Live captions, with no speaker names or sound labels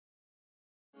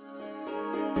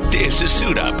This is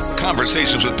Suit Up,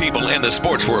 conversations with people in the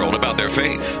sports world about their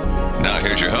faith. Now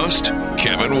here's your host,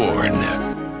 Kevin Warren.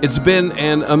 It's been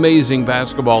an amazing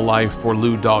basketball life for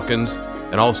Lou Dawkins,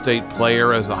 an all-state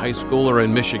player as a high schooler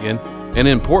in Michigan, an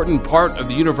important part of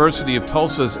the University of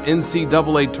Tulsa's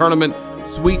NCAA tournament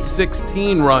Sweet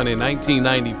 16 run in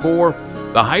 1994,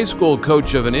 the high school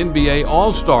coach of an NBA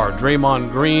All-Star,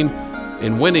 Draymond Green,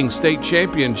 in winning state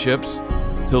championships,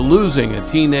 to losing a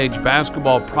teenage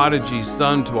basketball prodigy's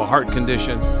son to a heart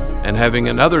condition and having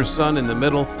another son in the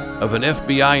middle of an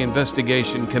FBI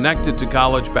investigation connected to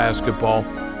college basketball.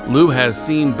 Lou has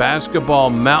seen basketball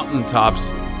mountaintops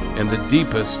and the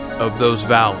deepest of those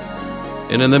valleys.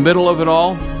 And in the middle of it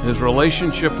all, his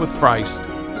relationship with Christ.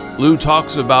 Lou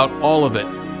talks about all of it.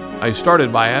 I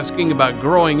started by asking about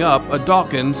growing up a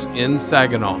Dawkins in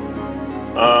Saginaw.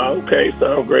 Okay,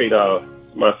 sounds great.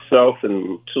 Myself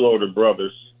and two older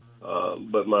brothers,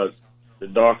 but the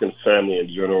Dawkins family in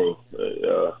general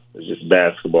is just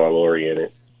basketball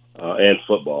oriented and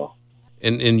football.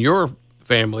 In your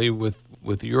family,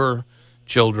 with your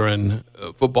children,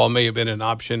 football may have been an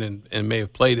option and may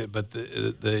have played it, but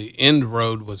the end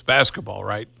road was basketball,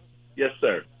 right? Yes,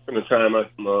 sir. From the time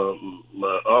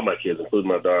all my kids, including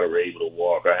my daughter, were able to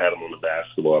walk, I had them on the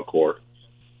basketball court.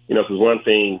 You know, because one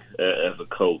thing as a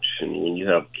coach, and when you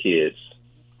have kids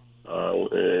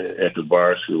at the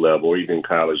varsity level or even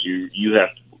college, you have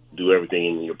to do everything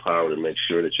in your power to make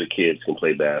sure that your kids can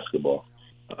play basketball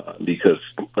because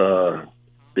their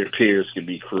peers can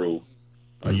be cruel.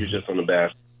 You're just on the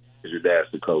basketball because your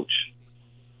dad's the coach.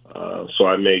 So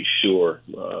I made sure,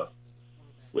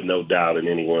 with no doubt in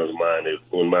anyone's mind, that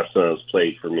when my sons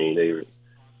played for me,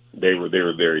 they were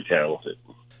very talented.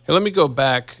 Hey, let me go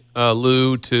back,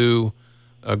 Lou, to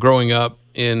growing up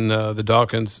in the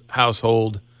Dawkins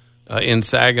household in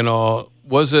Saginaw.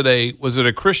 Was it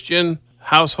a Christian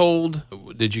household?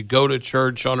 Did you go to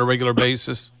church on a regular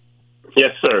basis?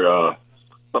 Yes, sir.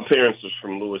 My parents are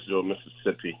from Louisville,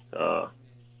 Mississippi,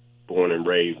 born and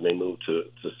raised. And they moved to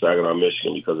Saginaw,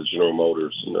 Michigan because of General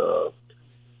Motors in the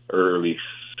early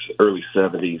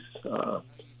 70s.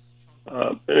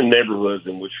 In neighborhoods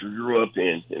in which we grew up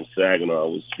in Saginaw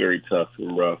was very tough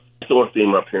and rough. So one thing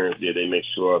my parents did, they make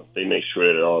sure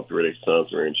that all three of their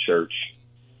sons were in church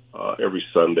every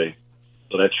Sunday.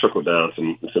 So that trickled down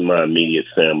to my immediate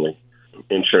family.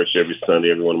 In church every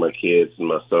Sunday, every one of my kids and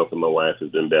myself and my wife has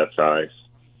been baptized.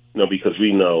 You know, because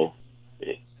we know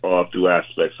all through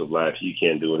aspects of life you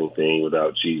can't do anything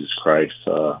without Jesus Christ.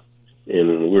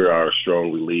 And we're our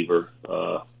strong believer.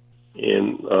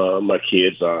 And my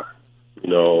kids are. You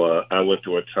know, I went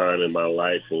through a time in my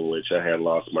life in which I had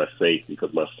lost my faith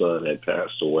because my son had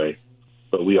passed away.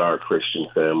 But we are a Christian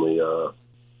family, and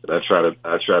I try to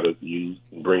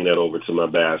bring that over to my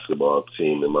basketball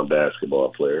team and my basketball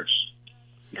players,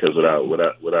 because without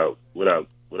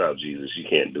Jesus, you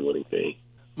can't do anything.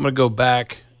 I'm going to go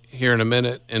back here in a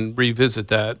minute and revisit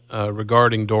that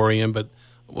regarding Dorian, but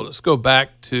let's go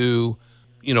back to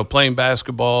playing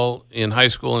basketball in high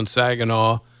school in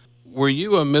Saginaw. Were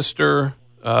you a Mr.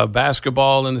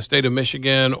 Basketball in the state of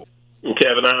Michigan?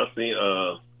 Kevin, honestly,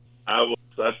 I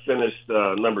finished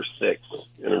number 6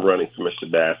 in the running for Mr.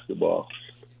 Basketball.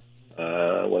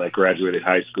 When I graduated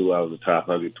high school, I was the top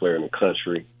 100 player in the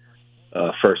country.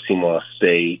 First team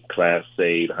All-State, Class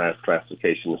A, the highest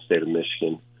classification in the state of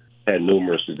Michigan. Had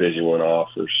numerous Division I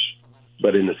offers.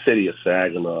 But in the city of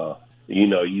Saginaw,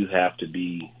 you have to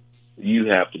be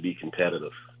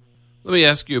competitive. Let me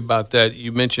ask you about that.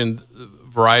 You mentioned the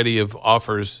variety of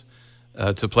offers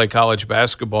to play college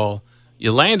basketball.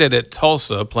 You landed at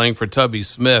Tulsa playing for Tubby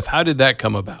Smith. How did that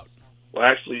come about? Well,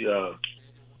 I actually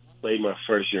played my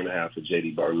first year and a half with J.D.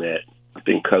 Barnett. I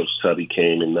think Coach Tubby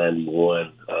came in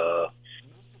 91.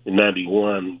 In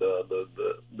 91,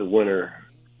 the winter,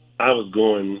 I was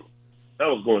going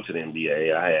to the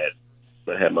NBA. I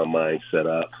had my mind set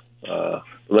up.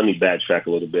 Let me backtrack a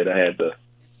little bit. I had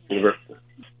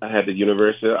the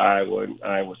University of Iowa and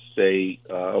Iowa State,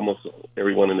 almost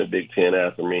everyone in the Big Ten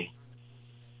after me.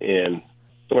 And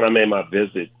so when I made my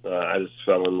visit, I just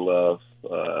fell in love.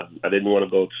 I didn't want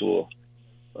to go to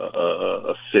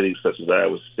a city such as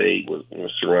Iowa State, was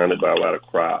surrounded by a lot of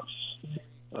crops,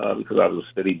 because I was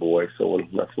a city boy. So when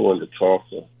I flew into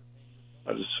Tulsa,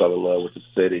 I just fell in love with the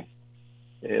city.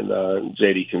 And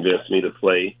JD convinced me to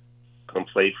come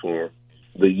play for him.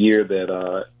 The year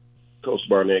that Coach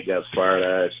Barnett got fired,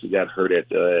 I actually got hurt at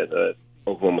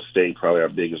Oklahoma State, probably our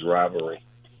biggest rivalry.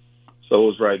 So it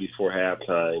was right before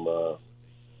halftime.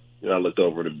 I looked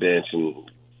over the bench, and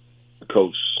the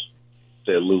coach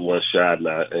said, "Lou, one shot,"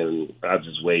 and I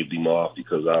just waved him off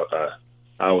because I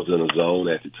was in a zone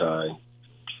at the time.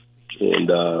 And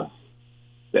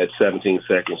that 17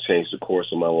 seconds changed the course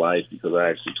of my life because I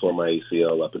actually tore my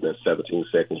ACL up in that 17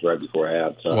 seconds right before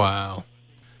halftime. Wow.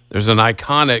 There's an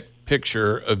iconic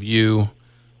picture of you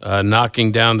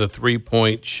knocking down the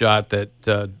three-point shot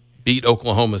that beat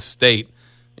Oklahoma State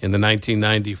in the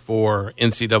 1994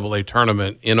 NCAA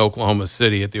tournament in Oklahoma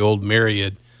City at the old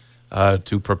Marriott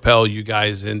to propel you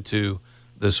guys into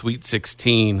the Sweet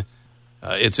 16.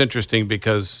 It's interesting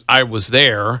because I was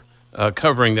there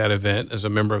covering that event as a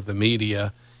member of the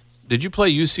media. Did you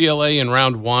play UCLA in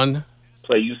round one?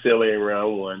 Play UCLA in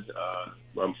round one.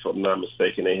 If I'm not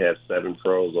mistaken, they had 7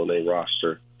 pros on their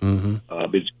roster. Mm-hmm.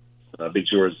 Big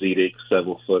George Zedek,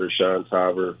 7-footer. Sean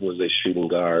Tarver was a shooting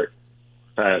guard.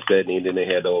 Tyus Edney, and then they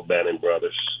had the old Bannon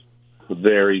brothers.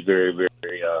 Very, very,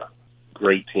 very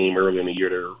great team early in the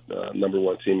year. They're number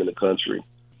one team in the country.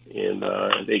 And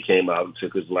they came out and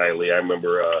took us lightly. I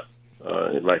remember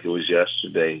like it was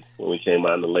yesterday when we came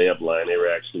out in the layup line, they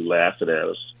were actually laughing at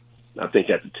us. I think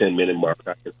at the 10-minute mark,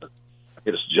 I hit a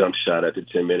jump shot at the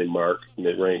 10-minute mark,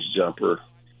 mid-range jumper.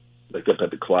 Looked up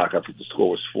at the clock. I think the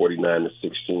score was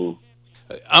 49-16.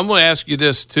 I'm going to ask you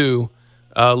this too,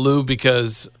 Lou,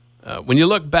 because when you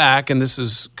look back, and this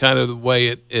is kind of the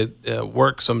way it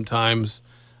works sometimes,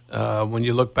 when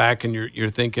you look back and you're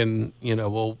thinking,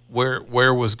 well,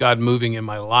 where was God moving in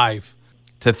my life?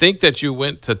 To think that you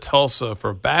went to Tulsa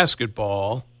for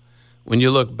basketball, when you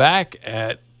look back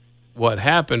at what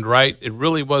happened, right, it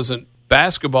really wasn't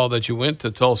basketball that you went to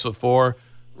Tulsa for,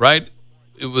 right?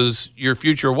 It was your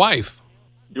future wife.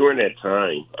 During that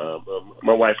time,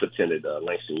 my wife attended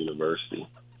Langston University,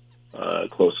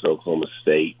 close to Oklahoma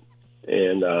State,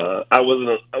 and I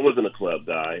wasn't a club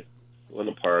guy,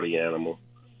 wasn't a party animal,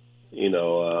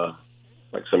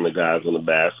 like some of the guys on the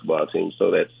basketball team.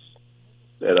 So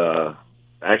I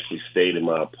actually stayed in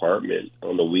my apartment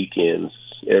on the weekends,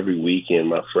 every weekend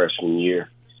my freshman year.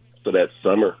 So that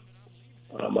summer,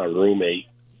 my roommate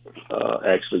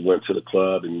actually went to the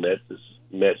club and met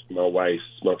my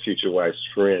future wife's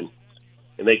friend,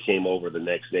 and they came over the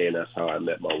next day, and that's how I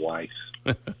met my wife.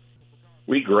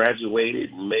 We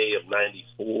graduated in May of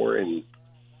 '94, and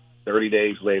 30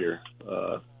 days later,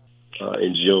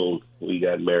 in June, we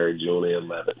got married, June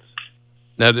 11th.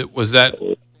 Now, was that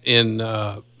in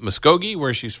Muskogee,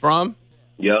 where she's from?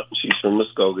 Yep, she's from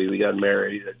Muskogee. We got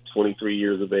married at 23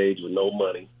 years of age with no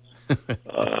money.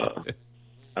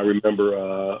 I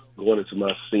remember going into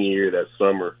my senior year that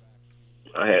summer,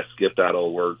 I had skipped out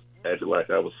on work, acting like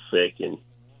I was sick, and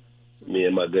me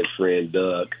and my good friend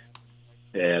Doug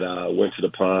had went to the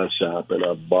pawn shop, and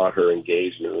I bought her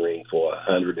engagement ring for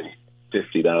 $150,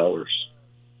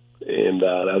 and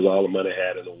that was all the money I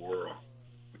had in the world.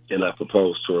 And I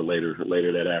proposed to her later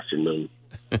that afternoon.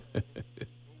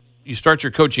 You start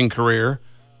your coaching career,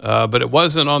 but it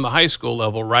wasn't on the high school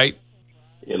level, right?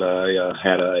 And I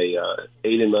had a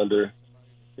 8 and under,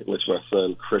 in which my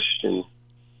son Christian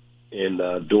and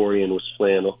Dorian was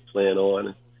playing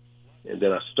on, and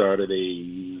then I started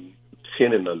a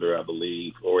 10 and under, I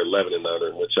believe, or 11 and under,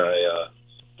 in which I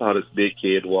saw this big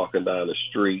kid walking down the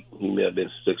street. He may have been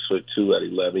 6'2" at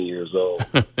 11 years old.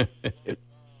 And,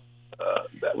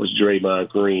 that was Draymond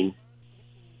Green.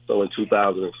 So in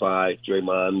 2005,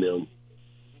 Draymond and them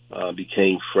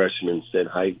became freshmen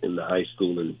in the high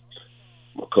school, and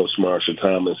Coach Marshall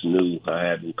Thomas knew I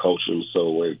hadn't coached him,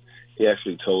 so he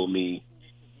actually told me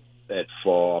that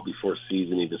fall before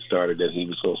season even started that he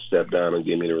was going to step down and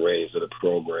give me the reins of the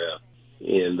program.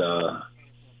 And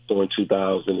so in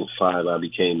 2005, I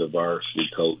became the varsity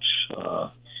coach.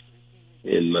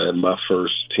 And my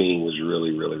first team was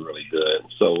really, really, really good.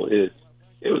 So it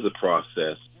was a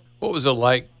process. What was it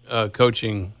like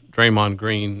coaching Draymond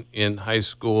Green in high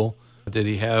school? Did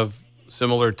he have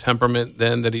similar temperament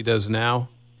then that he does now?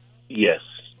 Yes.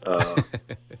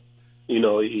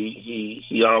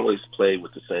 He always played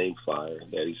with the same fire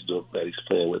that he's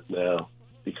playing with now,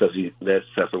 because that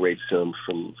separates him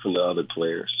from the other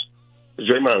players.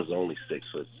 Draymond's only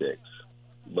 6'6",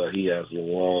 but he has a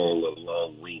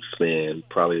long wingspan,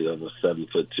 probably of a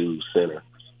 7'2" center.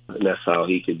 And that's how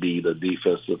he could be the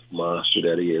defensive monster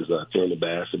that he is out there on the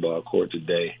basketball court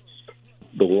today.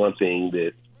 The one thing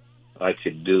that I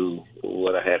could do,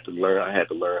 what I had to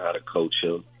learn how to coach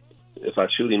him. If I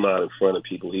shoot him out in front of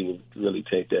people, he would really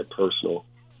take that personal,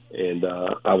 and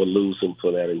I would lose him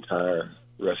for that entire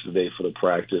rest of the day for the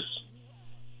practice.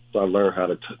 So I learned how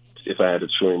to, if I had to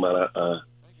chew him out,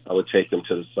 I would take him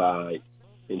to the side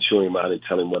and chew him out and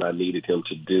tell him what I needed him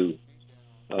to do.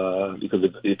 Because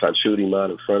if I chewed him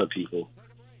out in front of people,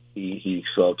 he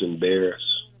felt embarrassed.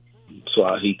 So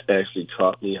he actually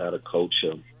taught me how to coach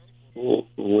him.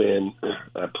 When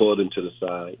I pulled him to the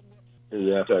side And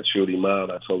then after I chewed him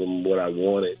out, I told him what I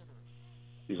wanted.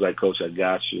 He's like, Coach, I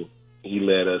got you. He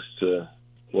led us to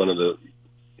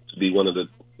be one of the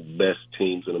best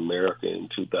teams in America in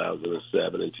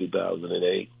 2007 and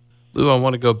 2008. Lou, I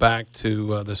want to go back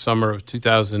to the summer of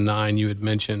 2009. You had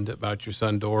mentioned about your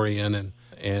son Dorian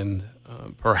and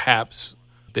perhaps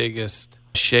biggest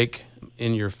shake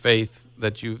in your faith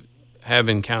that you have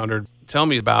encountered. Tell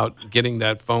me about getting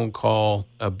that phone call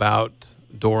about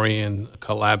Dorian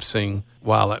collapsing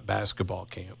while at basketball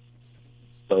camp.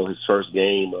 So his first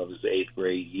game of his 8th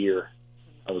grade year,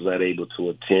 I was not able to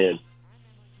attend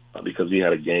because we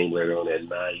had a game later on that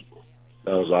night.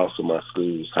 I was also my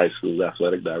high school's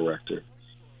athletic director.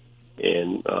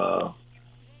 And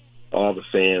all the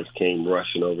fans came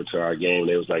rushing over to our game.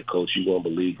 They was like, Coach, you won't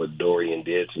believe what Dorian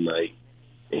did tonight.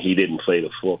 And he didn't play the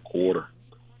fourth quarter.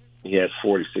 He had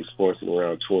 46 points and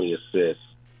around 20 assists.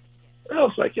 And I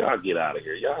was like, y'all get out of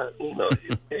here. Y'all,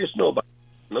 there's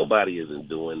nobody isn't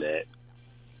doing that.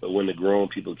 But when the grown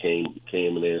people came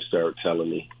in there and started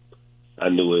telling me, I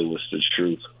knew it was the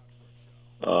truth.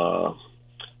 So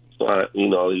he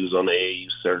was on the AAU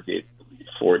circuit,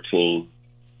 14.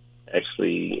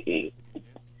 Actually,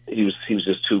 he was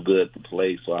just too good to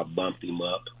play, so I bumped him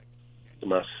up to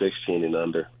my 16 and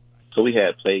under. So we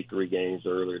had played 3 games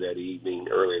earlier that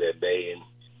day, and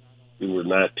we were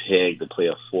not pegged to play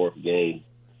a 4th game.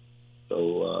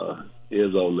 So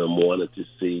Izzo and them wanted to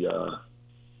see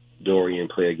Dorian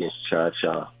play against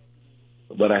Cha-Cha.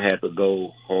 But I had to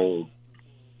go home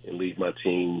and leave my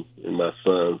team and my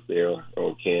sons there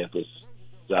on campus.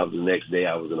 So the next day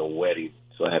I was in a wedding,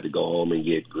 so I had to go home and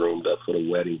get groomed up for the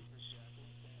wedding.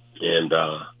 And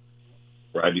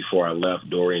right before I left,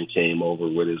 Dorian came over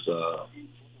with his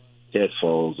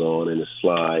headphones on and his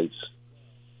slides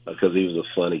because he was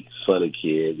a funny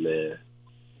kid, man.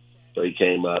 So he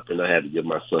came up, and I had to give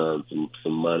my son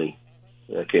some money.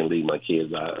 I can't leave my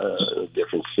kids out in a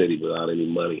different city without any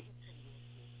money.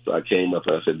 So I came up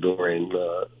and I said, Dorian,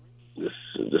 this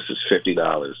is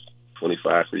 $50,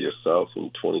 25 for yourself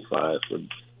and 25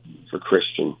 for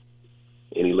Christian.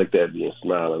 And he looked at me and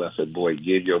smiled, and I said, boy,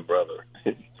 give your brother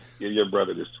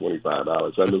this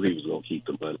 $25. I knew he was going to keep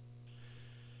the money.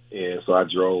 And so I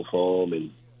drove home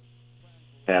and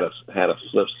had a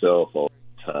flip cell phone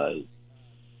time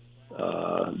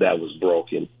that was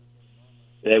broken.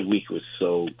 That week was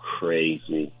so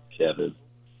crazy, Kevin.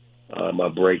 My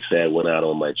brakes had went out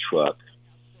on my truck.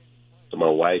 So my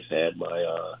wife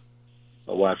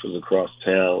was across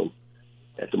town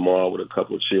at the mall with a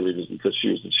couple of cheerleaders because she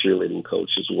was the cheerleading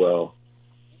coach as well.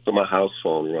 So my house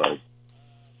phone rang.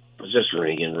 It was just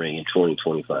ringing 20,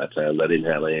 25 times. I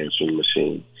didn't have an answering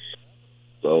machine.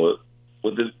 So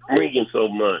with it ringing so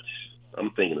much,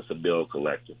 I'm thinking it's a bill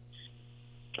collector.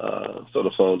 So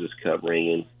the phone just kept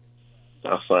ringing.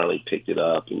 I finally picked it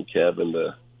up, and Kevin,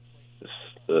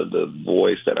 the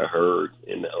voice that I heard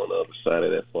on the other side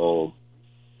of that phone,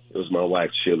 it was my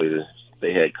wife's cheerleader.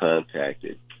 They had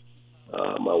contacted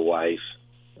my wife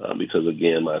because,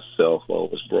 again, my cell phone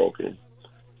was broken.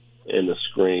 And the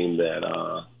scream that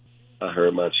I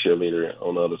heard my cheerleader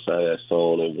on the other side of that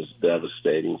phone, it was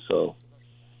devastating. So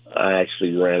I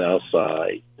actually ran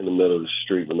outside in the middle of the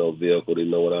street with no vehicle,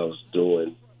 didn't know what I was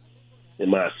doing. And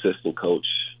my assistant coach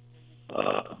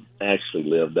actually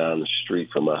lived down the street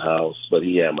from my house, but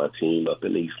he had my team up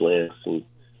in East Lansing.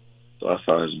 So I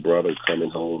saw his brother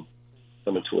coming to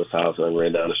his house, and I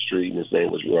ran down the street, and his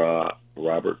name was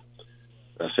Robert.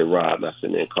 I said, Rob, and I said,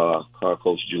 man, call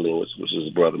Coach Julian, which is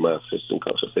his brother, my assistant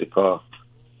coach. I said, call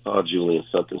Julian,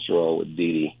 something's wrong with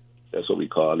Dee. That's what we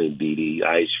call him, Dee,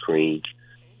 Ice Cream,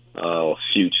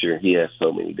 Future. He has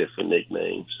so many different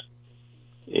nicknames.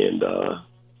 And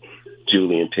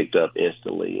Julian picked up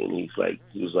instantly, and he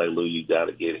was like, Lou, you got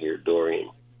to get here. Dorian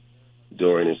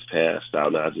is passed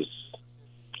out, and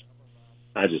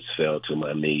I just fell to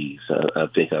my knees. I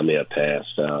think I may have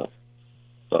passed out.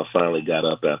 So I finally got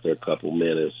up after a couple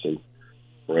minutes and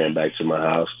ran back to my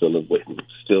house, still in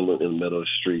the middle of the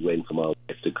street waiting for my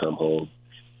wife to come home.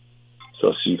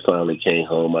 So she finally came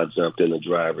home. I jumped in the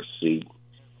driver's seat.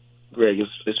 Greg,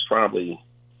 it's probably,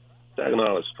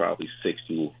 Saginaw is probably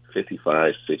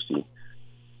 55, 60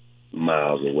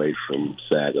 miles away from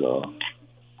Saginaw.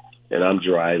 And I'm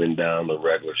driving down the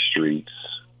regular streets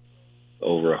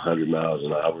over 100 miles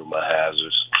an hour with my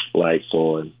hazards lights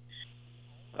on.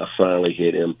 I finally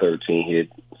hit M13, hit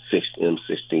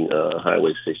M16,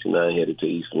 Highway 69, headed to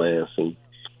East Lansing.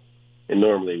 And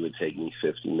normally it would take me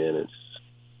 50 minutes.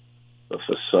 But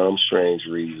for some strange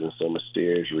reason, some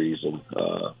mysterious reason,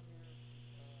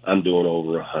 I'm doing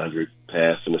over 100,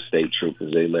 passing the state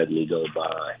troopers. They let me go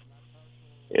by.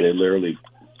 And it literally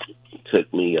It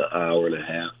took me an hour and a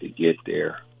half to get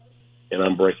there, and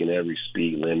I'm breaking every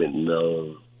speed limit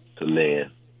known to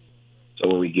man. So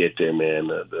when we get there, man,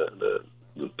 the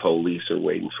police are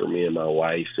waiting for me and my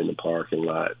wife in the parking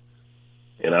lot,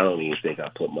 and I don't even think I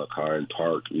put my car in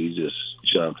park. We just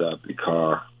jumped out the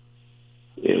car,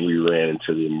 and we ran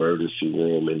into the emergency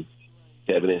room, and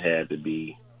Kevin, it had to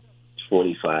be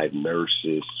 25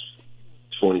 nurses,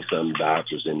 20-some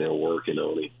doctors in there working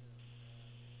on him.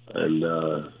 And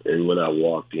when I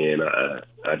walked in,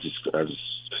 I just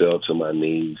fell to my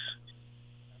knees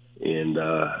and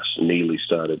immediately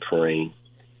started praying.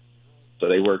 So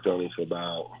they worked on him for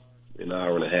about an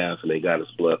hour and a half, and they got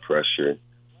his blood pressure,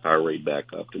 heart rate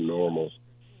back up to normal.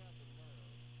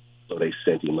 So they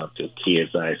sent him up to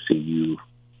kids ICU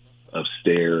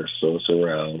upstairs. So it's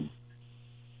around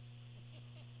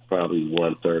probably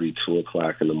 1:30, 2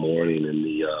 o'clock in the morning, and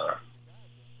the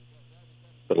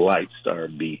lights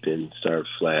started beeping, started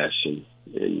flashing,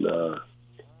 and I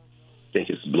think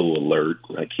it's blue alert.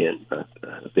 I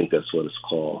think that's what it's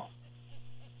called.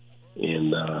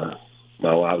 And I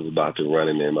was about to run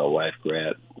in there. My wife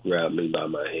grabbed me by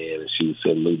my hand, and she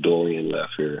said, "Lou, Dorian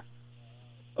left here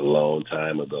a long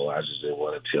time ago. I just didn't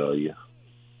want to tell you."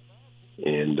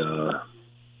 And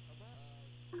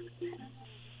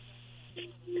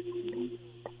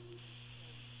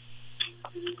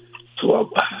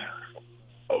so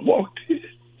I walked in.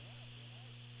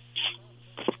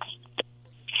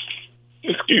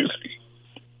 Excuse me.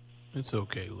 It's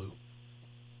okay, Lou.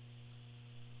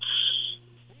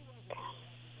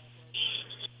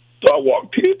 So I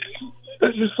walked in.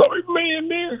 I just saw a man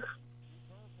there.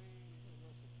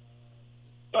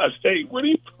 I stayed with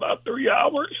him for about 3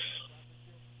 hours.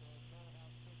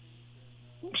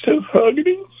 Just hugging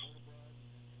him.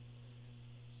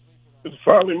 And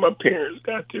finally, my parents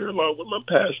got there along with my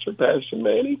pastor, Pastor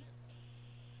Manny.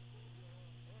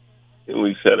 And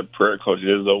we said a prayer. Coach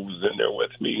Izzo was in there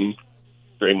with me.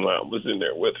 Draymond was in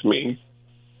there with me.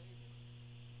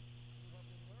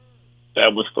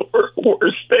 That was the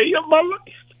worst day of my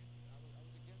life.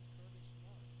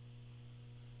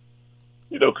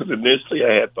 You know, because initially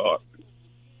I had thought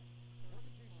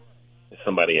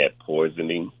somebody had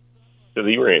poisoned him. Because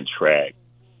he ran track.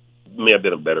 He may have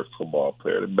been a better football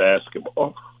player than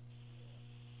basketball.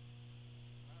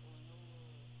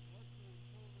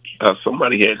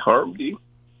 Somebody had harmed him.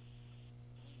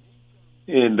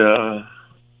 And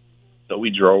so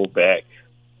we drove back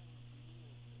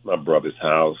to my brother's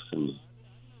house. And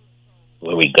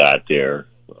when we got there,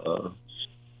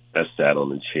 I sat on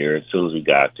the chair. As soon as we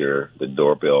got there, the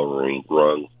doorbell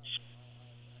rung.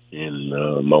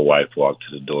 And my wife walked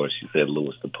to the door. She said, "Lou,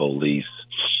 it's the police."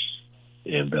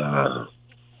 And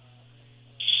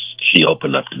she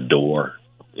opened up the door.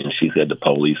 And she said, "The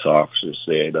police officer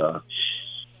said,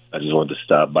 I just wanted to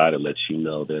stop by to let you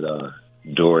know that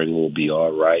Dorian will be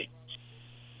all right."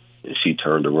 And she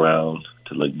turned around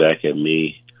to look back at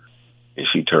me. And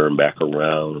she turned back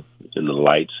around. And the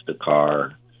lights, the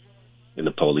car, and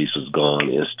the police was gone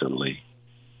instantly.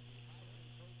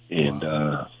 And,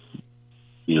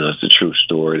 you know, it's a true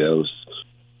story.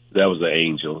 That was an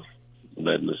angel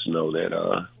letting us know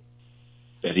that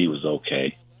he was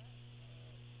okay.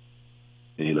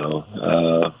 You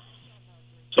know,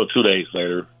 so 2 days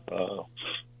later,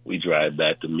 we drive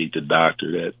back to meet the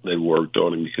doctor that worked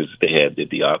on him because they did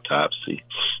the autopsy.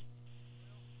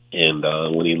 And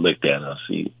when he looked at us,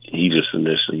 he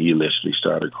initially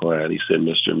started crying. He said,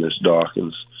 "Mr. and Miss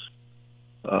Dawkins,"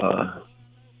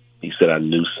 he said, "I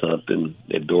knew something,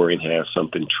 that Dorian had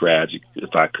something tragic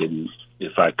if I couldn't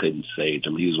save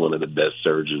him." He was one of the best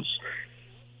heart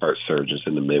surgeons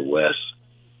in the Midwest.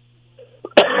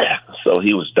 So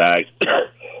he was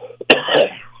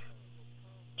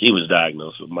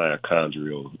diagnosed with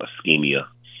myocardial ischemia,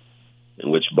 in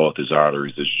which both his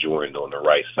arteries are joined on the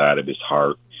right side of his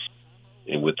heart.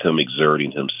 And with him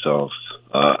exerting himself,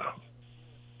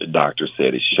 the doctor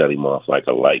said it shut him off like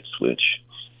a light switch.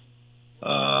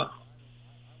 So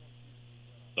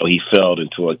he fell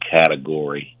into a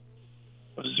category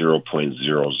of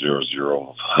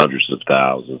 0.000 hundreds of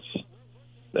thousands.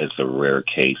 That's a rare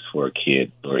case for a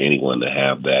kid or anyone to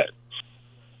have that.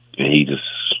 And he just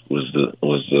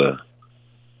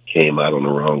came out on the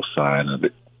wrong side of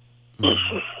it.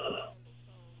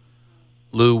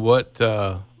 Lou, what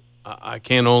I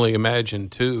can only imagine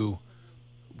too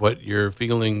what your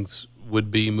feelings would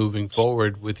be moving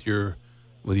forward with the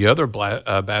other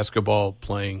basketball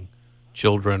playing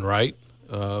children, right?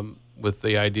 With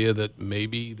the idea that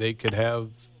maybe they could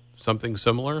have something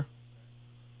similar.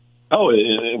 Oh,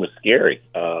 it was scary.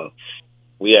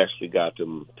 We actually got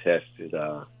them tested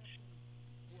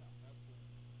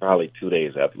probably 2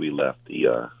 days after we left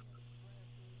the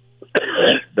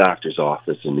doctor's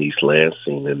office in East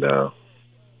Lansing, and my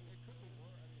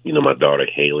daughter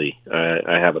Haley.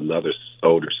 I have another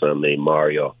older son named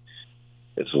Mario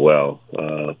as well.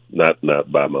 Not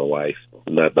by my wife,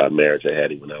 not by marriage. I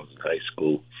had him when I was in high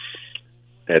school.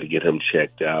 Had to get him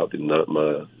checked out, and not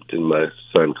my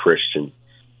son Christian,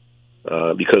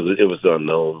 because it was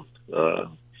unknown.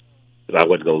 I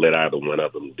wasn't going to let either one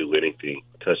of them do anything,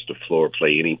 touch the floor,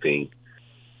 play anything,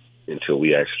 until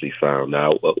we actually found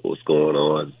out what was going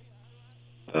on,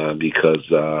 because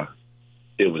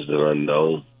it was an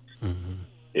unknown. Mm-hmm.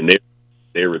 And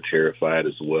they were terrified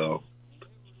as well.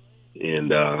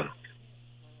 And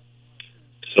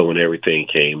so when everything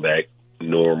came back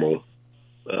normal,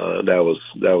 that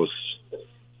was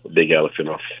a big elephant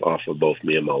off of both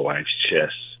me and my wife's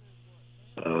chest.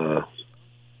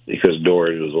 Because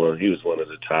Dorian was one of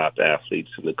the top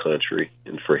athletes in the country,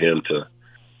 and for him to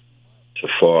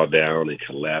fall down and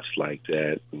collapse like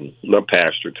that. And my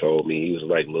pastor told me, he was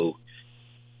like, "Lou,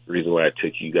 the reason why it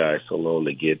took you guys so long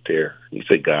to get there," he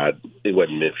said, "God, it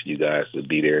wasn't meant for you guys to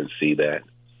be there and see that."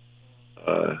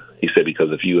 He said,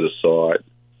 "Because if you would have saw it,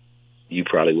 you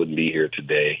probably wouldn't be here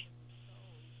today."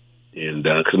 And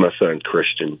because my son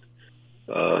Christian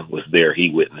was there,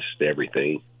 he witnessed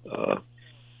everything.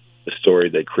 The story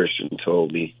that Christian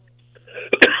told me,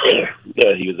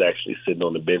 he was actually sitting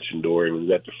on the bench, and Dorian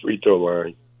was at the free throw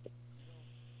line,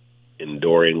 and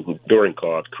Dorian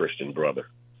called Christian brother.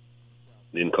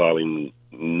 Didn't call him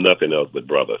nothing else but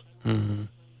brother. Mm-hmm.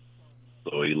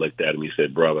 So he looked at him. He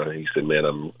said, "Brother." He said, "Man,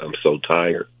 I'm so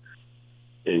tired."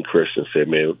 And Christian said,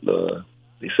 "Man,"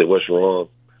 he said, "What's wrong?"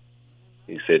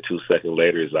 He said 2 seconds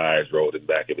later, his eyes rolled in the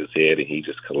back of his head, and he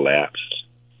just collapsed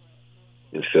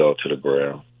and fell to the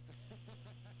ground.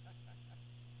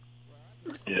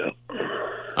 Yeah.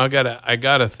 I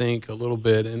gotta think a little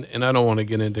bit, and I don't want to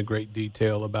get into great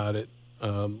detail about it,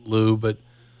 Lou, but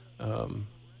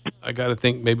I gotta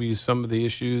think maybe some of the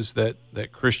issues that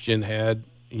Christian had,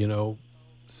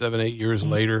 7-8 years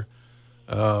later,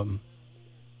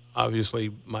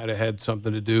 obviously might have had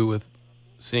something to do with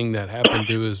seeing that happen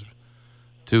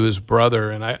to his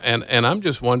brother, and I'm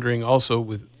just wondering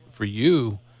also for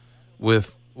you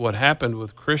with what happened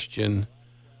with Christian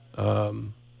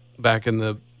back in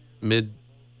the mid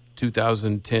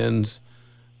 2010s,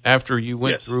 after you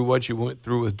went Yes. through what you went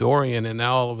through with Dorian, and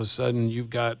now all of a sudden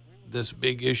you've got this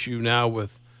big issue now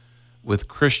with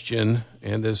Christian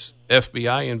and this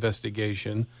FBI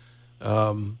investigation.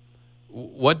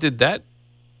 What did that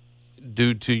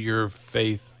do to your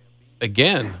faith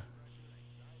again?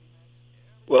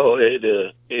 Well,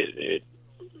 it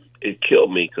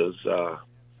killed me because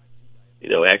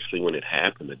actually when it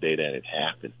happened, the day that it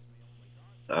happened,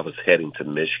 I was heading to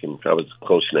Michigan. I was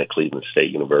coaching at Cleveland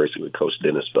State University with Coach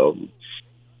Dennis Felton,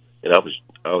 and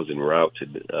I was en route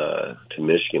to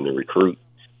Michigan to recruit.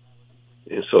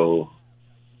 And so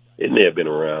it may have been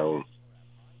around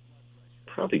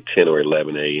probably 10 or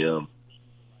 11 a.m.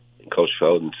 And Coach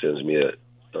Felton sends me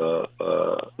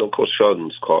Coach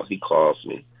Felton's call. He calls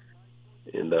me,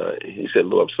 and he said,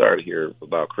 "Lou, I'm sorry to hear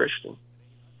about Christian."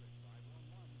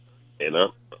 And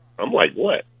I'm like,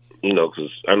 "What?"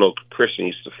 Because I know Christian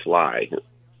used to fly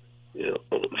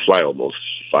almost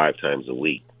 5 times a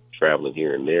week, traveling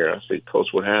here and there. I said,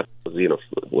 "Coach, what happened?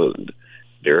 Was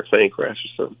there a plane crash or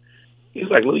something?" He's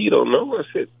like, "Lou, you don't know?" I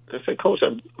said, "Coach,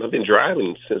 I've been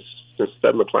driving since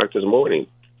 7 o'clock this morning.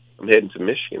 I'm heading to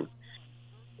Michigan."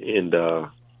 And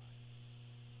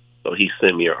so he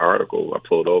sent me an article. I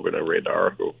pulled over and I read the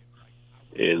article.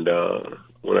 And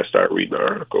when I started reading the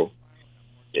article,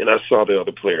 and I saw the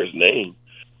other player's name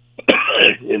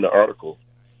in the article,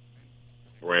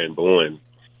 Ryan Bowen,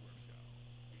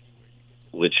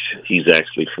 which he's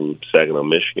actually from Saginaw,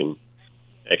 Michigan,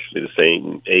 actually the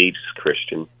same age as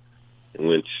Christian, in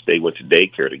which they went to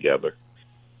daycare together.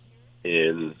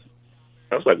 And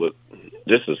I was like, "Well,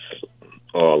 this is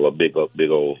all a big old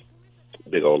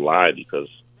lie," because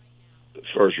the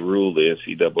first rule the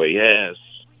NCAA has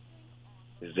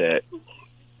is that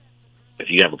if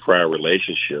you have a prior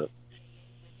relationship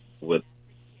with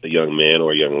a young man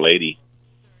or a young lady,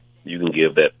 you can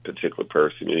give that particular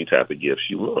person any type of gifts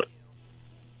you want.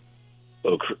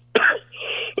 So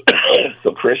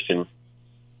Christian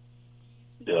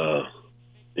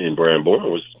and Brian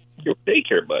Bourne was your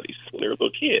daycare buddies when they were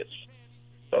little kids.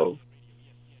 So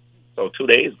 2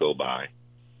 days go by.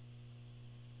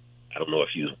 I don't know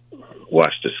if you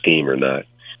watched The Scheme or not,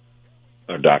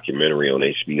 our documentary on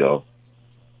HBO.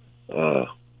 But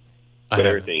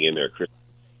everything in there,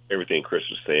 everything Chris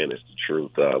was saying is the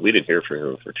truth. We didn't hear from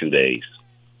him for 2 days.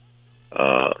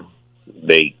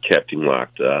 they kept him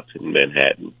locked up in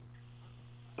Manhattan.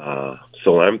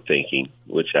 So I'm thinking,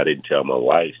 which I didn't tell my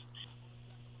wife,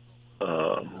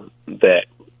 that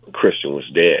Christian was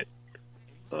dead,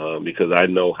 because I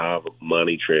know how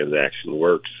money transaction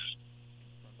works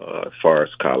as far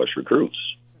as college recruits.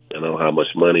 I know how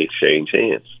much money exchange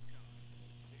hands.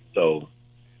 So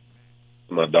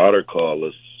my daughter called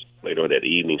us later that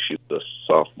evening. She was a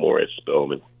sophomore at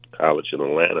Spelman College in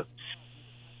Atlanta.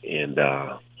 And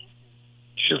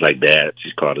she was like, Dad,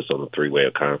 she called us on a three-way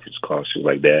conference call. She was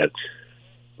like, Dad,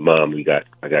 Mom, I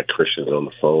got Christian on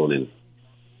the phone, and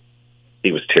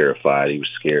he was terrified. He was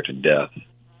scared to death.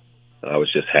 I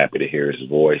was just happy to hear his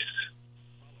voice.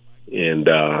 And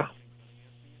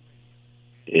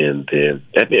then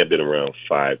that may have been around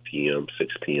 5 p.m.,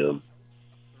 6 p.m.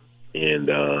 And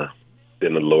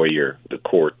then the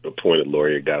court-appointed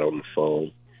lawyer got on the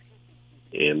phone,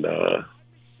 and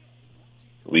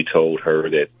we told her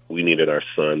that we needed our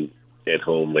son at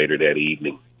home later that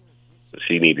evening.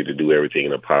 She needed to do everything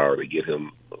in her power to get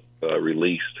him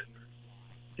released.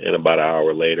 And about an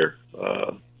hour later,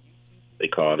 they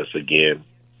called us again,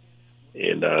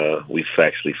 and we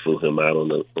factually flew him out on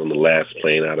the last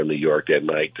plane out of New York that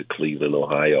night to Cleveland,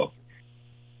 Ohio.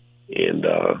 And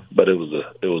but it was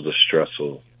a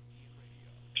stressful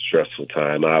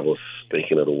time. I was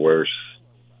thinking of the worst.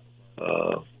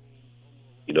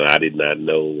 I did not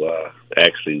know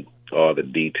actually all the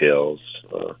details.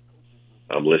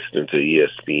 I'm listening to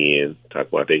ESPN talk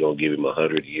about they're gonna give him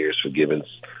 100 years for giving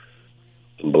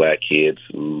some black kids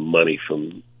money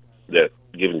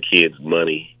giving kids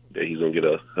money that he's gonna get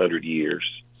 100 years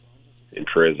in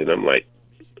prison. I'm like,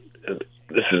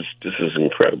 this is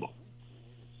incredible.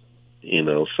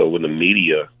 So when the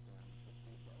media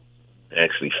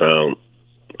actually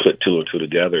put two and two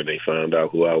together, they found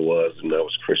out who I was, and that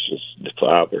was Christian's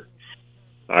father.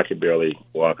 I could barely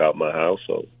walk out my house,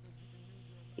 so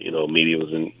media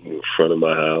was in front of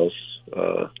my house.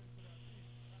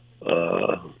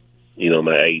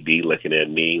 My AD looking at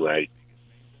me like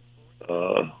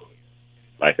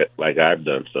I've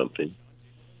done something,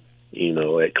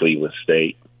 at Cleveland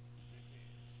State,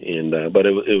 and but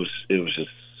it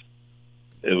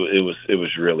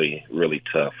was really, really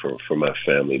tough for my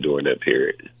family during that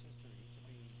period.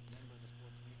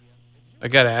 I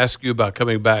got to ask you about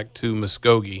coming back to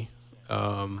Muskogee.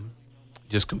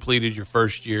 Just completed your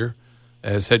first year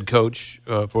as head coach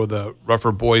for the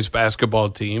Rougher boys basketball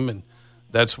team, and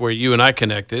that's where you and I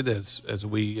connected as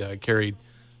we carried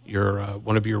your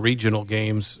one of your regional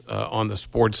games on the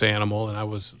Sports Animal, and I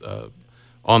was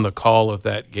on the call of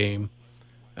that game.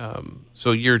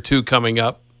 So year 2 coming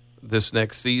up this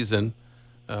next season.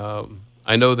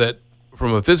 I know that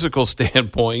from a physical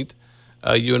standpoint,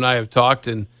 you and I have talked,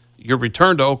 and your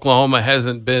return to Oklahoma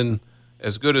hasn't been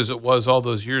as good as it was all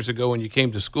those years ago when you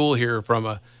came to school here. From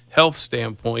a health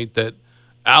standpoint, that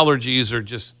allergies are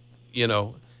just,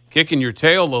 kicking your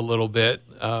tail a little bit.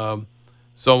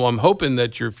 So I'm hoping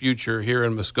that your future here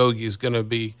in Muskogee is going to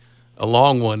be a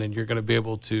long one, and you're going to be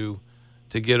able to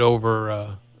get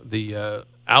over the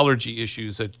allergy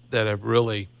issues that have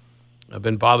really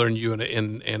been bothering you,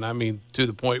 and I mean to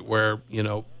the point where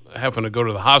having to go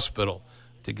to the hospital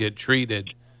to get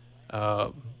treated.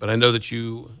 But I know that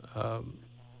your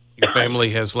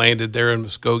family has landed there in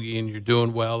Muskogee, and you're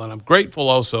doing well. And I'm grateful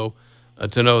also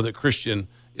to know that Christian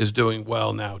is doing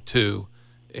well now too.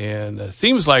 And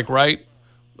seems like, right,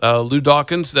 Lou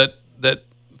Dawkins, that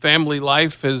family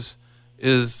life is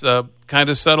kind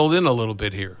of settled in a little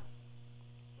bit here.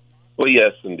 Well,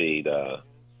 yes, indeed.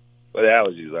 But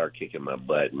allergies are kicking my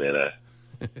butt, man.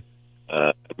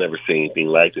 I've never seen anything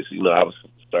like this. I was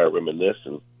start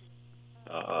reminiscing.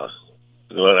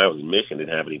 When I was in Michigan,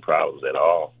 didn't have any problems at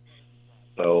all.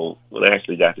 So when I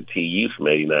actually got to TU from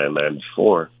 89,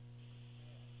 94,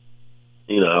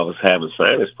 I was having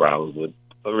sinus problems, but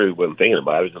I really wasn't thinking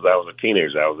about it because I was a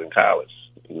teenager. I was in college.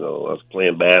 I was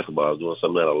playing basketball. I was doing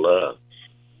something that I loved.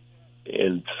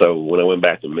 And so when I went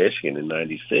back to Michigan in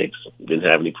 96,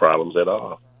 didn't have any problems at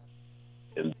all.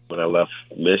 And when I left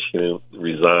Michigan,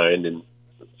 resigned and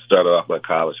started off my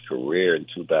college career in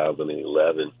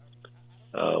 2011,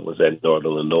 was at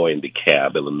Northern Illinois in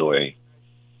DeKalb, Illinois,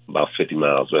 about 50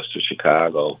 miles west of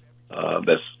Chicago.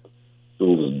 That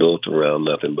school was built around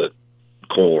nothing but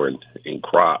corn and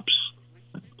crops.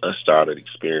 I started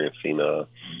experiencing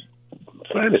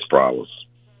sinus problems.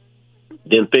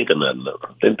 Didn't think of nothing.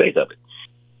 Didn't think of it.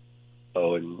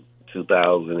 So in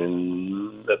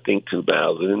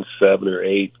 2007 or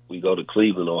 8, we go to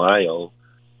Cleveland, Ohio,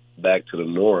 back to the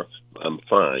north. I'm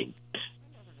fine.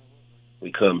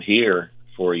 We come here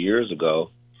 4 years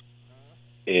ago,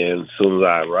 And as soon as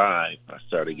I arrived, I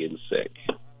started getting sick.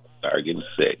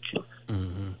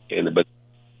 And but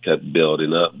kept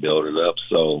building up.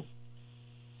 So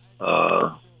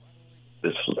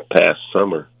this past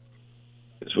summer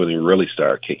is when it really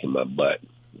started kicking my butt.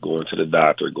 Going to the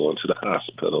doctor, going to the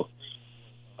hospital.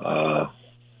 The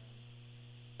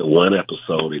one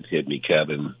episode it hit me,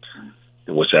 Kevin,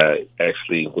 in which I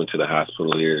actually went to the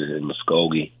hospital here in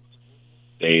Muskogee,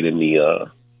 stayed in the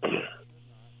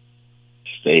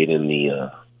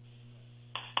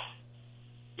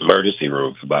emergency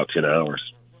room for about 10 hours.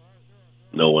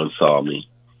 No one saw me.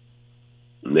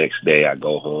 Next day I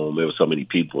go home. There were so many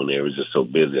people in there. It was just so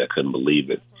busy I couldn't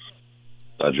believe it.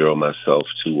 I drove myself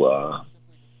to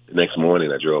the next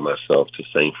morning I drove myself to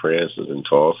St. Francis in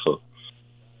Tulsa.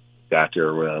 Got there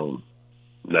around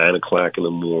 9 o'clock in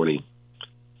the morning.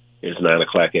 It's 9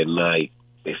 o'clock at night.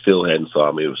 They still hadn't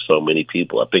saw me. There was so many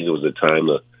people. I think it was the time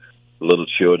the little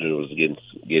children was getting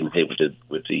hit with that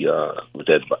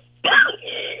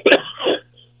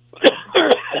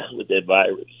with that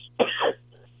virus.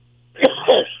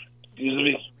 Excuse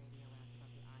me.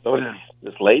 So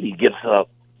this lady gets up.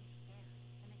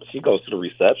 She goes to the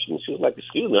reception. She was like,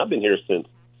 "Excuse me, I've been here since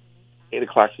 8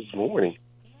 o'clock this morning,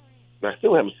 and I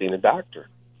still haven't seen a doctor."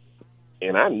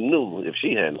 And I knew if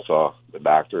she hadn't saw the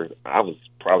doctor, I was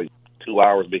probably 2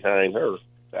 hours behind her.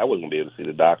 I wasn't going to be able to see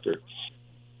the doctor.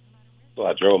 So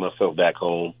I drove myself back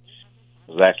home.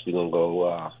 I was actually going to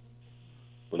go,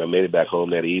 when I made it back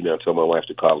home that evening, I told my wife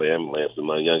to call the ambulance, and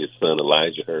my youngest son,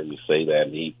 Elijah, heard me say that,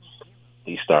 and he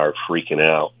started freaking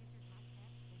out.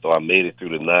 So I made it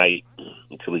through the night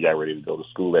until he got ready to go to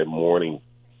school that morning.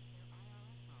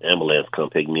 Ambulance come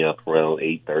pick me up around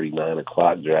 8:30, 9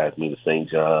 o'clock, drive me to St.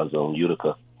 John's on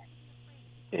Utica.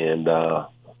 And I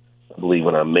believe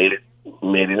when I made it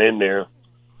in there,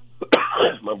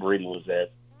 my breathing was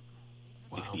at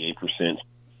 68%.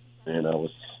 And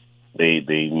they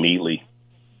immediately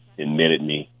admitted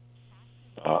me.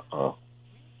 Well,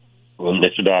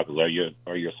 Mr. Dawkins,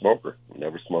 are you a smoker?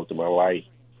 Never smoked in my life.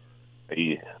 Do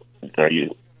you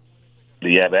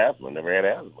have asthma? Never had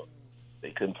asthma.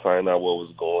 They couldn't find out what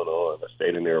was going on. I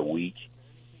stayed in there a week.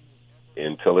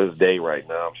 Until this day right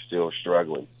now, I'm still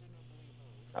struggling.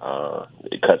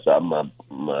 It cuts out my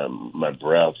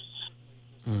breaths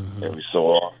every so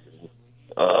often.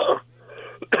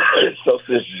 So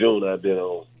since June, I've been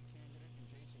on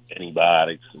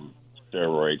antibiotics and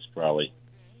steroids probably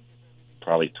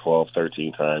 12,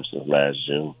 13 times since last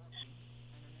June.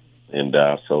 And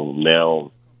so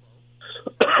now,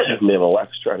 man, my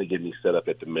wife's trying to get me set up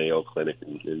at the Mayo Clinic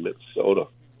in Minnesota.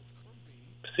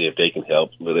 See if they can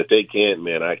help. But if they can't,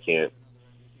 man, I can't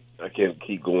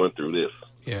keep going through this.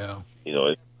 Yeah. You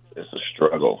know, it's a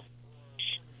struggle.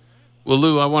 Well,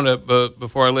 Lou, I want to,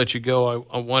 before I let you go,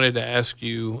 I wanted to ask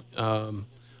you,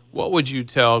 what would you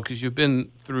tell, because you've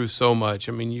been through so much.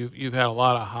 I mean, you've had a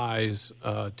lot of highs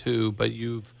too, but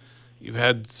you've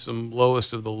had some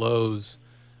lowest of the lows.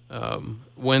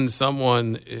 When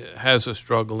someone has a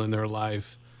struggle in their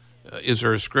life, is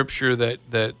there a scripture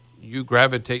that you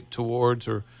gravitate towards,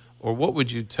 or what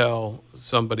would you tell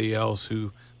somebody else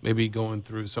who may be going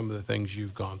through some of the things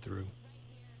you've gone through?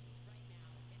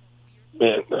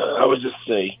 Man, I would just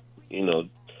say,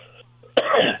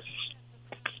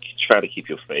 try to keep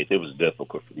your faith. It was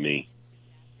difficult for me.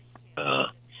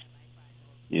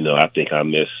 I think I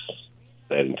missed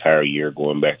that entire year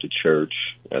going back to church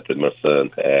after my son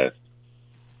passed.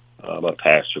 My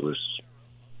pastor was,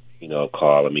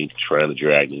 calling me, trying to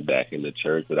drag me back into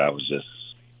church, but I was just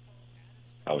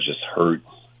hurt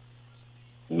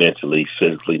mentally,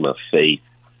 physically. My faith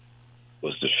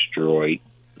was destroyed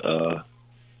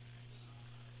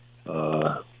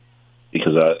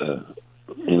because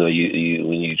when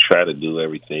you try to do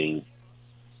everything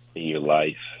in your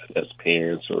life as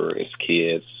parents or as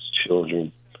kids,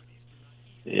 children,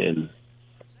 and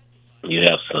you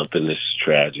have something that's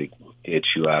tragic hit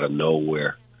you out of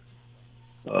nowhere,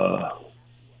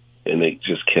 and it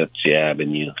just kept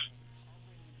jabbing you.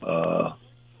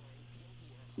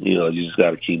 You just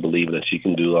got to keep believing that you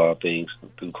can do all things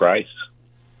through Christ.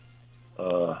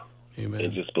 Amen.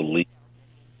 And just believe.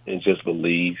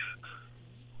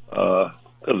 Because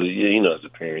as a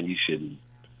parent,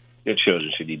 your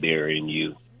children should be burying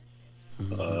you.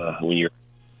 When you're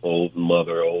old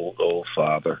mother, old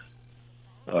father,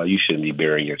 you shouldn't be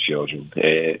burying your children,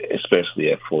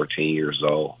 especially at 14 years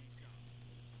old.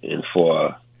 And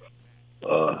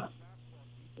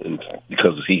and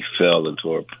because he fell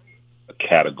into a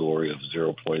category of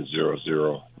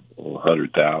 0.00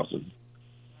 100,000.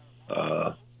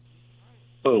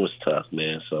 So it was tough,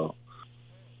 man. So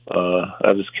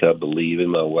I just kept believing.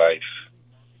 My wife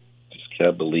just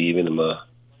kept believing. And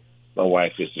my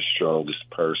wife is the strongest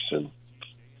person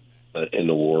in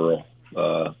the world.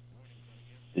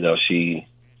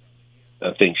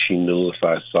 I think she knew if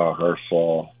I saw her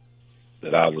fall,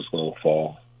 that I was going to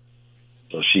fall.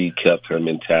 So she kept her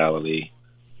mentality.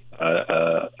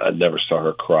 I never saw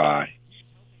her cry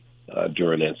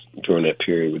during that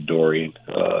period with Dorian,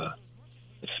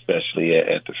 especially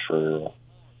at the funeral.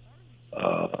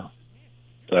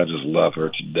 I just love her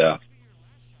to death.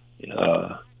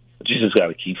 But you just got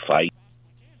to keep fighting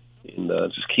and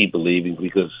just keep believing,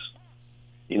 because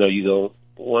you don't.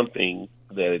 One thing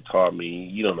that it taught me,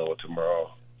 you don't know what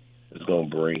tomorrow is going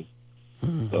to bring.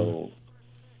 Mm-hmm.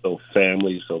 So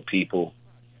families, so people,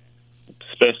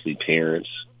 especially parents,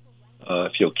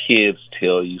 if your kids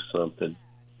tell you something,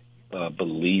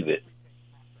 believe it.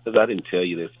 Because I didn't tell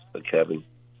you this, but Kevin,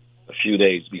 a few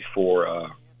days before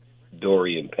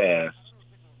Dorian passed,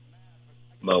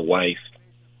 my wife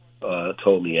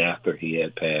told me after he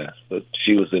had passed, but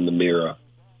she was in the mirror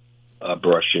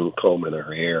brushing, combing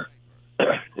her hair,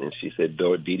 and she said,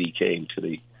 Dee Dee came to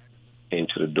the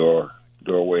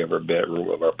doorway of our bedroom,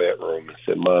 and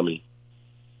said, "Mommy,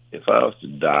 if I was to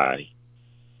die,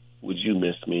 would you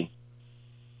miss me?"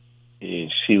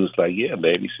 And she was like, "Yeah,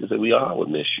 baby." She said, "We all would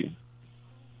miss you."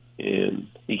 And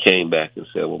he came back and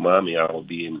said, "Well, Mommy, I will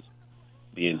be in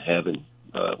heaven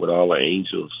with all the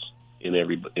angels and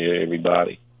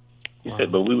everybody." He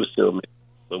said, "But we would still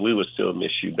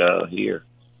miss you down here."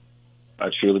 I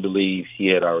truly believe he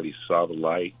had already saw the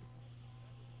light,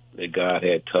 that God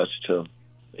had touched him,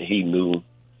 and he knew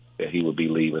that he would be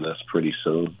leaving us pretty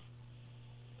soon.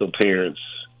 So parents,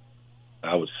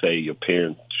 I would say your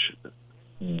parents,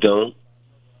 don't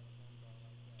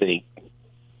think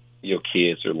your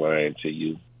kids are lying to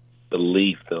you.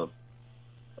 Believe them.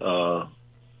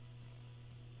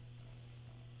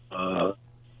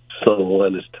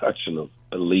 Someone is touching them.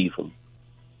 Believe them.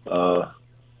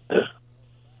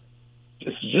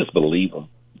 Just believe them,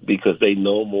 because they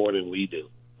know more than we do.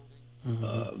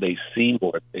 Mm-hmm. They see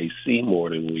more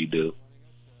than we do,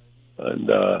 and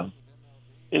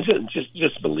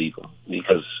just believe them,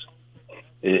 because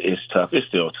it's tough. It's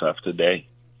still tough today,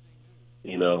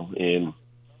 And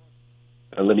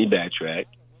let me backtrack.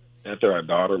 After our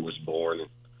daughter was born,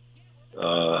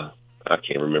 I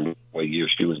can't remember what year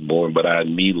she was born, but I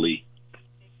immediately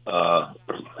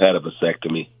had a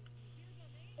vasectomy.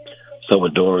 So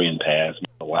when Dorian passed,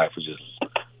 my wife we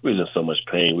was in so much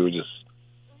pain. We were just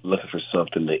looking for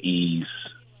something to ease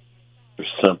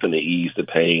the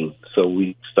pain. So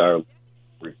we started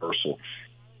reversal.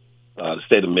 The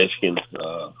state of Michigan,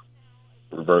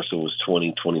 reversal was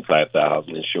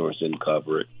 $25,000. Insurance didn't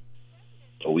cover it.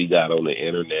 So we got on the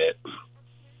internet.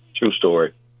 True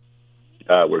story.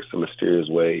 God works in mysterious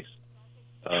ways.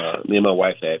 Me and my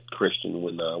wife had Christian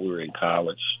when we were in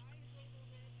college.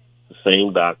 The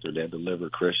same doctor that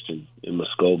delivered Christian in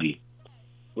Muskogee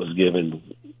was given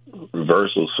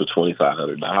reversals for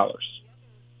 $2,500.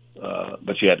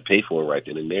 But you had to pay for it right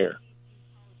then and there.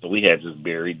 So we had just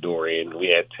buried Dorian. We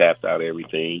had tapped out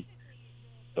everything.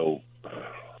 So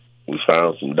we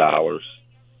found some dollars.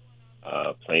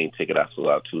 Plane ticket I flew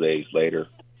out 2 days later.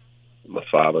 My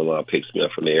father-in-law picks me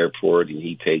up from the airport, and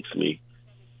he takes me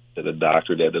to the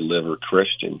doctor that delivered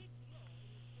Christian.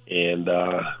 And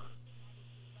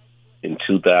in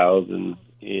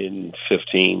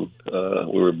 2015,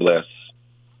 we were blessed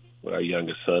with our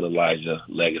youngest son, Elijah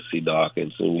Legacy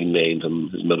Dawkins, and we named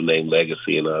him his middle name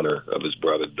Legacy in honor of his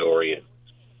brother Dorian.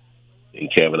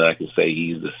 And Kevin, I can say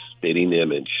he's the spitting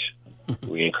image,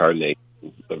 reincarnation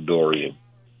of Dorian.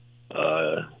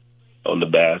 On the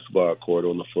basketball court,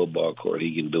 on the football court,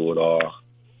 he can do it all.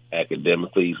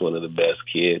 Academically, he's one of the best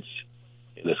kids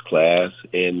in his class,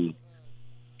 and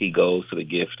he goes to the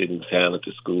gifted and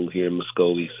talented school here in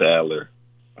Muskogee, Sadler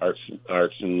Arts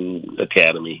and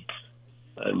Academy,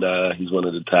 and he's one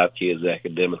of the top kids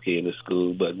academically in the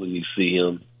school. But when you see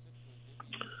him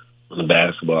on the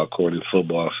basketball court and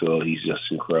football field, he's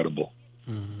just incredible.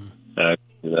 Mm-hmm. I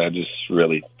just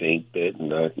really think that,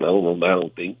 and I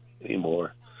don't think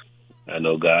anymore. I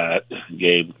know God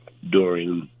gave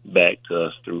Dorian back to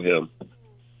us through him.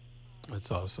 That's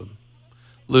awesome.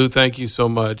 Lou, thank you so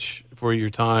much for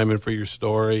your time and for your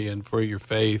story and for your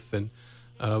faith. And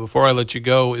before I let you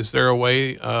go, is there a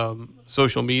way,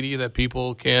 social media, that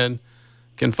people can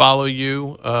follow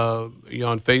you? You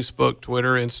on Facebook,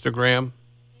 Twitter, Instagram?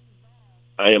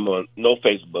 I am on no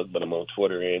Facebook, but I'm on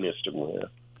Twitter and Instagram.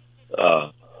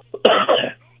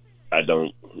 I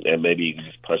don't, and maybe you can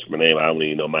just punch my name. I don't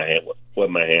even know what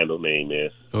my handle name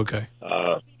is. Okay.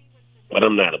 But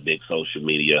I'm not a big social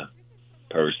media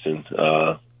person.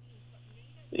 I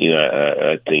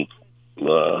think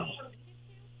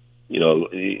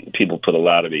people put a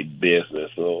lot of their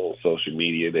business on social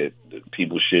media that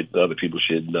other people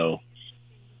should know.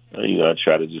 I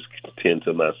try to just tend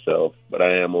to myself, but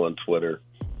I am on Twitter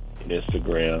and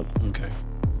Instagram. Okay.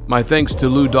 My thanks to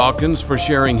Lou Dawkins for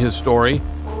sharing his story.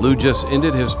 Lou just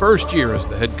ended his first year as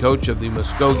the head coach of the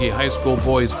Muskogee High School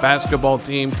boys basketball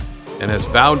team and has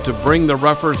vowed to bring the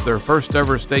Roughers their first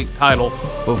ever state title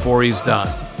before he's done.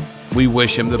 We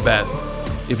wish him the best.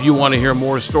 If you want to hear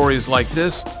more stories like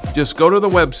this, just go to the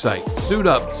website,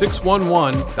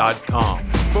 suitup611.com.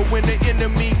 But when the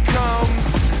enemy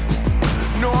comes,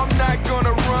 no, I'm not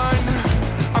gonna run.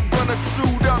 I'm gonna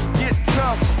suit up, get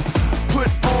tough, put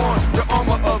on the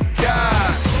armor of